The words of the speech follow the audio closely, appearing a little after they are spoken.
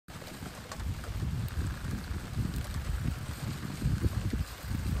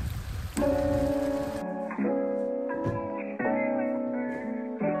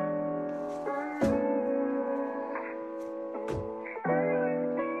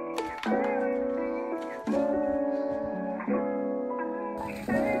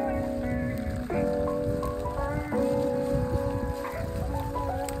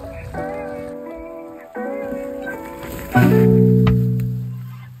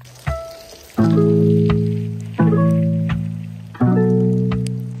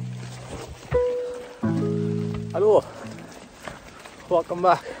Hello, welcome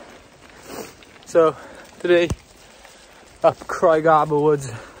back. So today up Craigarbor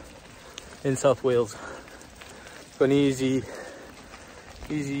Woods in South Wales. Got an easy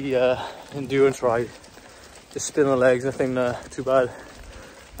endurance ride. Just spin my legs, nothing too bad.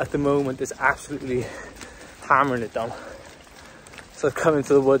 At the moment it's absolutely hammering it down. So I've come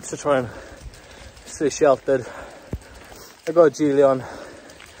into the woods to try and stay sheltered. I got a Geely on,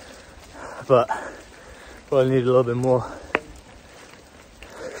 but probably need a little bit more.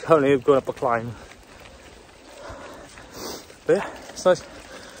 Currently going up a climb. But yeah, it's nice.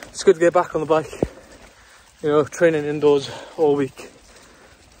 It's good to get back on the bike. You know, training indoors all week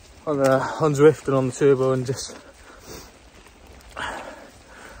on Zwift and on the turbo, and just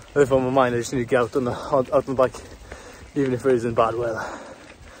if on my mind I just need to get out on the bike, even if it is in bad weather.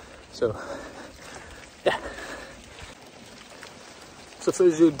 So yeah. So for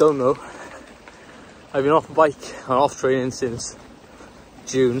those who don't know, I've been off the bike and off training since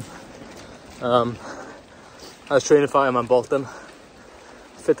June. I was training for Ironman Bolton,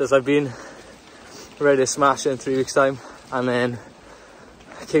 fit as I've been, ready to smash it in 3 weeks time, and then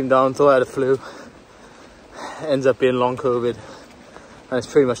I came down till I had a flu. Ends up being long COVID, and it's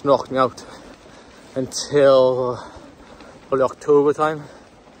pretty much knocked me out until probably October time.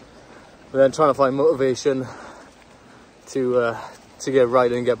 But then trying to find motivation to get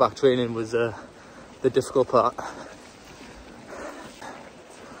riding and get back training was the difficult part.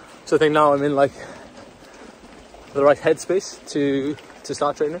 So I think now I'm in like the right headspace to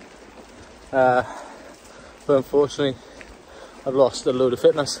start training. But unfortunately I've lost a load of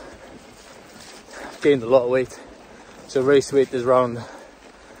fitness. I've gained a lot of weight. So race weight is around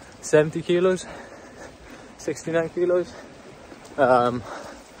 70 kilos, 69 kilos. And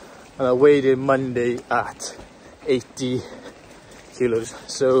I weighed in Monday at 80 kilos.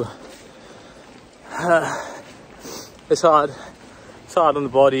 So it's hard on the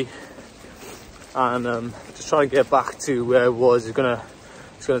body, and just trying to get back to where it was. It's gonna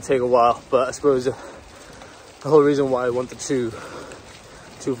take a while, but I suppose the whole reason why I wanted to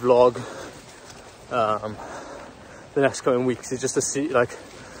vlog the next coming weeks is just to see, like,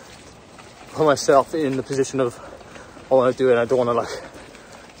 put myself in the position of I want to do it. And I don't want to like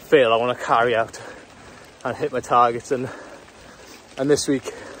fail. I want to carry out and hit my targets, and this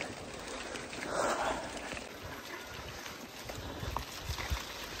week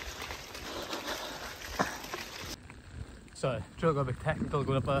sorry, drill got a bit technical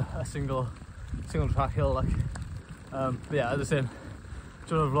going up a single track hill, like. But yeah, as I said,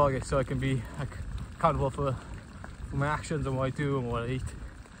 trying to vlog it so I can be like accountable for my actions and what I do and what I eat.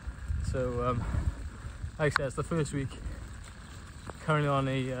 So like I said, it's the first week. Currently on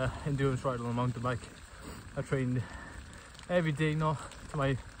a endurance ride on a mountain bike. I trained every day, not to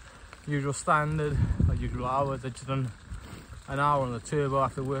my usual standard, my usual hours. I just done an hour on the turbo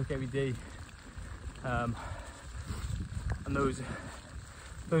after work every day. And those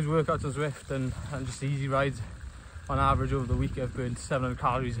workouts on Zwift and just easy rides, on average over the week I've burned 700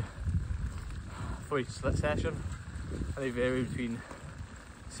 calories for each session, and they vary between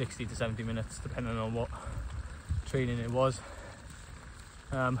 60 to 70 minutes depending on what training it was.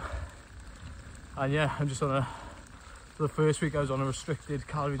 And yeah, I'm just for the first week I was on a restricted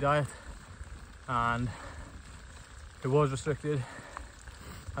calorie diet, and it was restricted.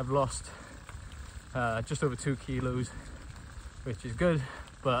 I've lost just over 2 kilos, which is good,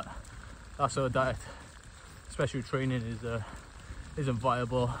 but that sort of diet, especially with training, isn't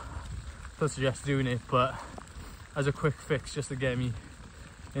viable. Don't suggest doing it, but as a quick fix just to get me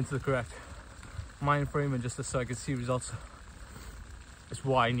into the correct mind frame and just so I can see results, it's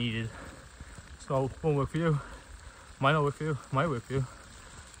what I needed. So it won't work for you, might not work for you, might work for you,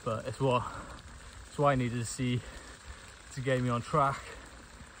 but it's what I needed to see to get me on track,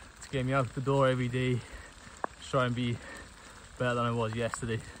 to get me out the door every day, to try and be better than I was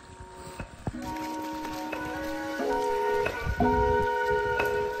yesterday.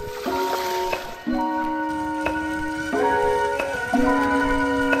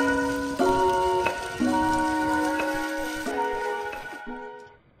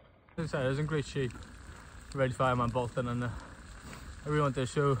 As I said, I was in great shape, ready for Ironman Bolton, and I really wanted to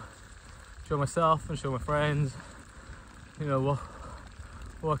show show myself and show my friends, you know,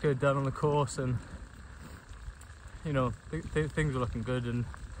 what I could have done on the course, and you know, things were looking good, and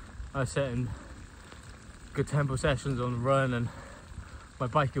I was setting good tempo sessions on the run, and my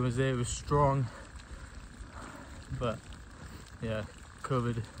biking was there, it was strong. But yeah,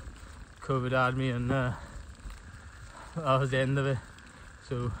 COVID had me, and that was the end of it.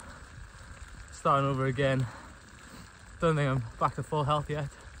 So starting over again. Don't think I'm back to full health yet.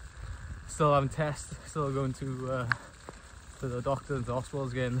 Still having tests, still going to the doctor and the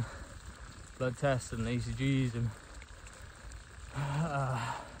hospitals, getting blood tests and ECGs, and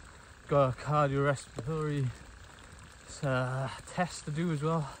got a cardiorespiratory test to do as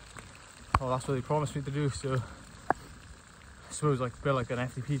well. Well, that's what they promised me to do. So I suppose like a bit like an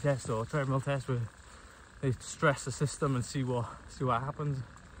FTP test or a treadmill test, where they stress the system and see what happens.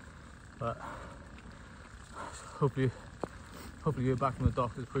 But hopefully get back from the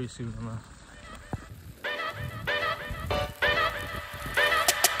doctors pretty soon on that.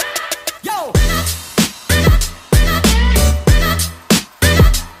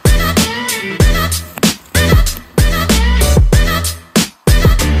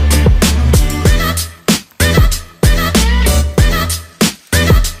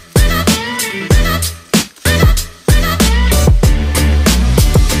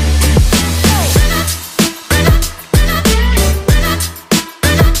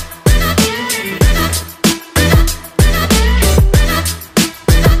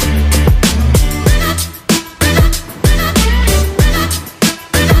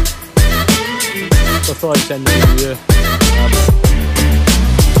 I thought I'd send you a video.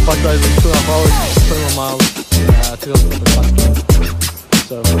 Bike ride was 2.5 hours, 21 miles, 2,000 back.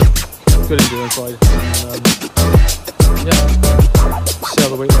 So good endurance ride. And, yeah, see how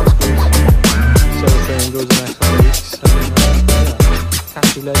the weight loss goes, see how the training goes the next couple of weeks, and yeah, catch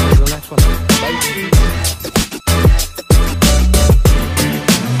you later for the next one. Bye.